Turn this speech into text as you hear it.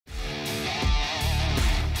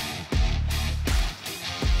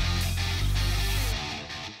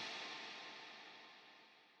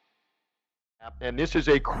and this is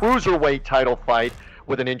a cruiserweight title fight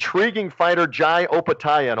with an intriguing fighter, Jai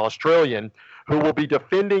Opetaia, an Australian, who will be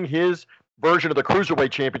defending his version of the cruiserweight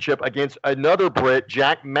championship against another Brit,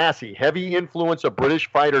 Jack Massey. Heavy influence of British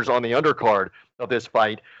fighters on the undercard of this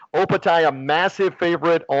fight. Opetaia, massive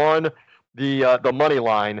favorite on the money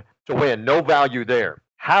line to win. No value there.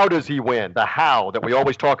 How does he win? The how that we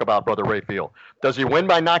always talk about, Brother Rafael. Does he win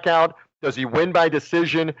by knockout? Does he win by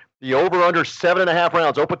decision? The over-under 7.5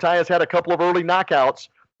 rounds. Opetaia's had a couple of early knockouts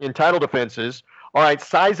in title defenses. All right,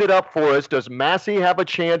 size it up for us. Does Massey have a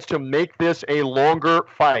chance to make this a longer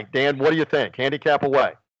fight? Dan, what do you think? Handicap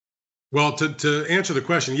away. Well, to answer the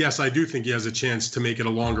question, yes, I do think he has a chance to make it a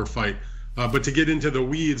longer fight. But to get into the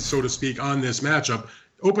weeds, so to speak, on this matchup,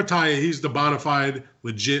 Opetaia, he's the bona fide,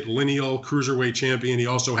 legit, lineal cruiserweight champion. He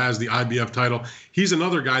also has the IBF title. He's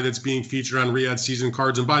another guy that's being featured on Riyadh season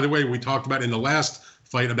cards. And by the way, we talked about in the last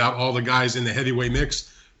fight about all the guys in the heavyweight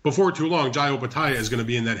mix. Before too long, Jai Opetaia is going to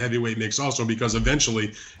be in that heavyweight mix also, because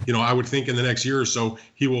eventually, I would think in the next year or so,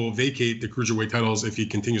 he will vacate the cruiserweight titles if he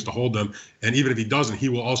continues to hold them. And even if he doesn't, he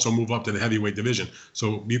will also move up to the heavyweight division.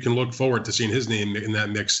 So you can look forward to seeing his name in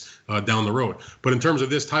that mix down the road. But in terms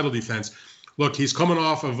of this title defense, look, he's coming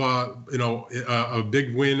off of a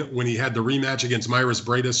big win when he had the rematch against Myris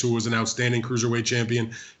Briedis, who was an outstanding cruiserweight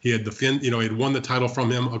champion. He had he had won the title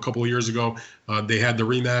from him a couple of years ago. They had the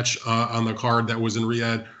rematch on the card that was in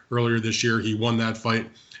Riyadh earlier this year. He won that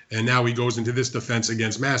fight, and now he goes into this defense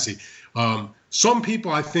against Massey. Some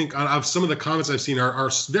people, I think, of some of the comments I've seen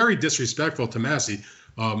are very disrespectful to Massey.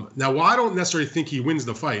 Now, while I don't necessarily think he wins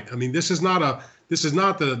the fight, I mean, this is not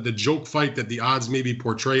the joke fight that the odds maybe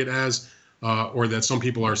portray it as. Or that some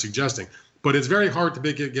people are suggesting. But it's very hard to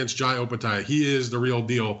pick against Jai Opetaia. He is the real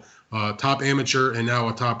deal. Top amateur and now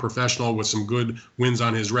a top professional with some good wins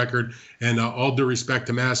on his record. And all due respect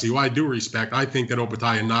to Massey, who I do respect, I think that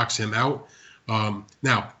Opetaia knocks him out.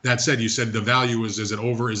 Now, that said, you said the value is it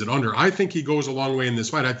over, is it under? I think he goes a long way in this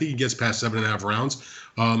fight. I think he gets past 7.5 rounds.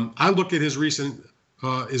 I look at his recent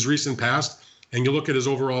past, and you look at his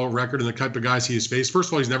overall record and the type of guys he has faced. First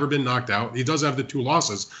of all, he's never been knocked out. He does have the 2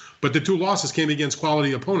 losses, but the 2 losses came against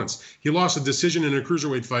quality opponents. He lost a decision in a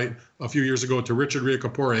cruiserweight fight a few years ago to Richard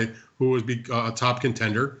Riacapore, who was a top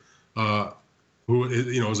contender, who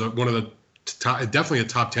is one of the definitely a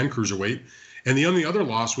top 10 cruiserweight. And the only other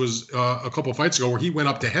loss was a couple fights ago where he went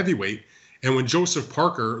up to heavyweight. And when Joseph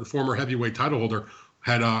Parker, the former heavyweight title holder,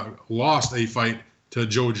 had lost a fight to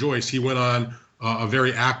Joe Joyce, he went on a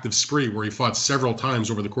very active spree where he fought several times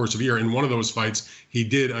over the course of a year. In one of those fights, he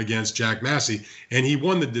did against Jack Massey, and he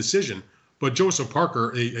won the decision. But Joseph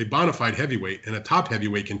Parker, a bona fide heavyweight and a top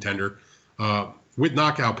heavyweight contender with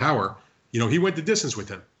knockout power, he went the distance with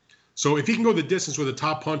him. So if he can go the distance with a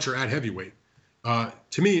top puncher at heavyweight,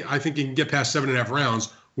 to me, I think he can get past 7.5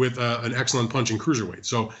 rounds with an excellent punching cruiserweight.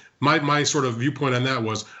 So my sort of viewpoint on that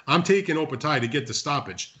was I'm taking Opetaia to get the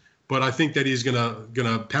stoppage. But I think that he's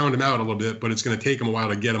gonna pound him out a little bit, but it's gonna take him a while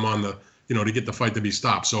to get him on the, to get the fight to be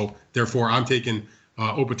stopped. So therefore, I'm taking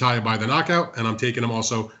Opetaia by the knockout, and I'm taking him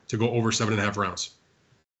also to go over 7.5 rounds.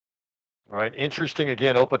 All right, interesting.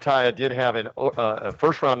 Again, Opetaia did have a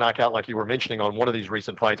first-round knockout, like you were mentioning, on one of these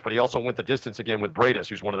recent fights, but he also went the distance again with Briedis,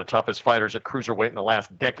 who's one of the toughest fighters at cruiserweight in the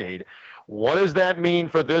last decade. What does that mean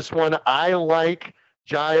for this one? I like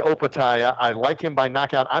Jai Opetaia. I like him by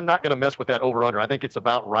knockout. I'm not going to mess with that over-under. I think it's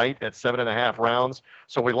about right at 7.5 rounds.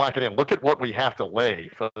 So we lock it in. Look at what we have to lay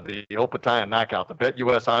for the Opetaia knockout. The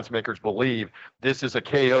BetUS odds makers believe this is a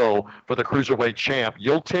KO for the cruiserweight champ.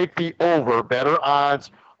 You'll take the over. Better odds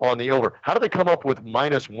on the over. How do they come up with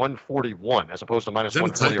minus 141 as opposed to minus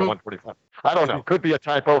 140 or 145? I don't know. Could be a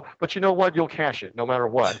typo, but you know what? You'll cash it no matter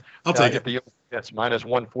what. I'll take it. Yes, minus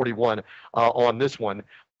 141 on this one.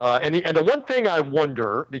 And the one thing I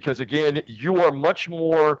wonder, because again, you are much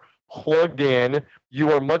more plugged in,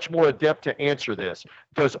 you are much more adept to answer this.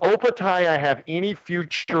 Does Opetaia have any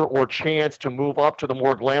future or chance to move up to the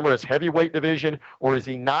more glamorous heavyweight division, or is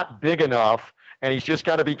he not big enough and he's just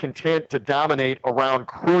got to be content to dominate around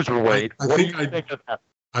cruiserweight? What do you think of that?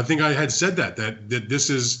 I think I had said that this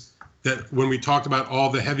is that when we talked about all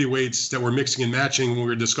the heavyweights that were mixing and matching when we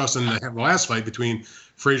were discussing the last fight between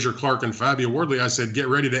Frazier Clark and Fabio Wardley, I said, get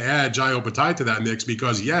ready to add Jai Opetaia to that mix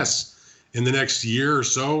because, yes, in the next year or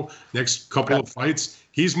so, next couple of fights,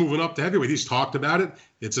 he's moving up to heavyweight. He's talked about it.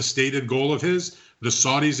 It's a stated goal of his. The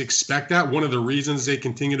Saudis expect that. One of the reasons they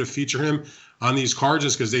continue to feature him on these cards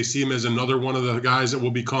is because they see him as another one of the guys that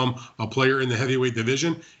will become a player in the heavyweight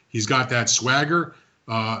division. He's got that swagger,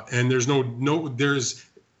 and there's there's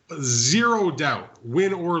zero doubt,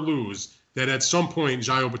 win or lose, that at some point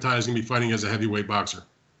Jai Opetaia is going to be fighting as a heavyweight boxer.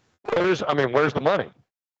 Where's the money?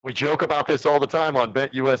 We joke about this all the time on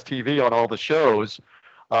BetUS TV on all the shows.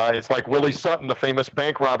 It's like Willie Sutton, the famous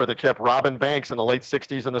bank robber that kept robbing banks in the late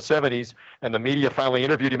 60s and the 70s, and the media finally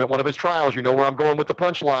interviewed him at one of his trials. You know where I'm going with the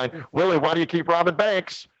punchline. Willie, why do you keep robbing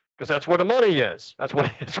banks? Because that's where the money is. That's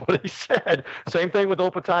what he said. Same thing with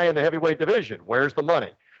Opetaia in the heavyweight division. Where's the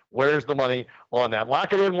money? Where's the money on that?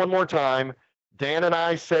 Lock it in one more time. Dan and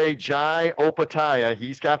I say Jai Opetaia.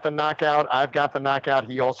 He's got the knockout. I've got the knockout.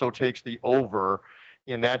 He also takes the over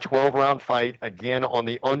in that 12-round fight, again on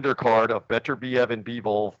the undercard of Better Biev and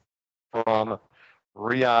Bivol from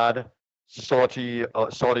Riyadh, Saudi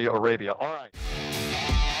Arabia. All right.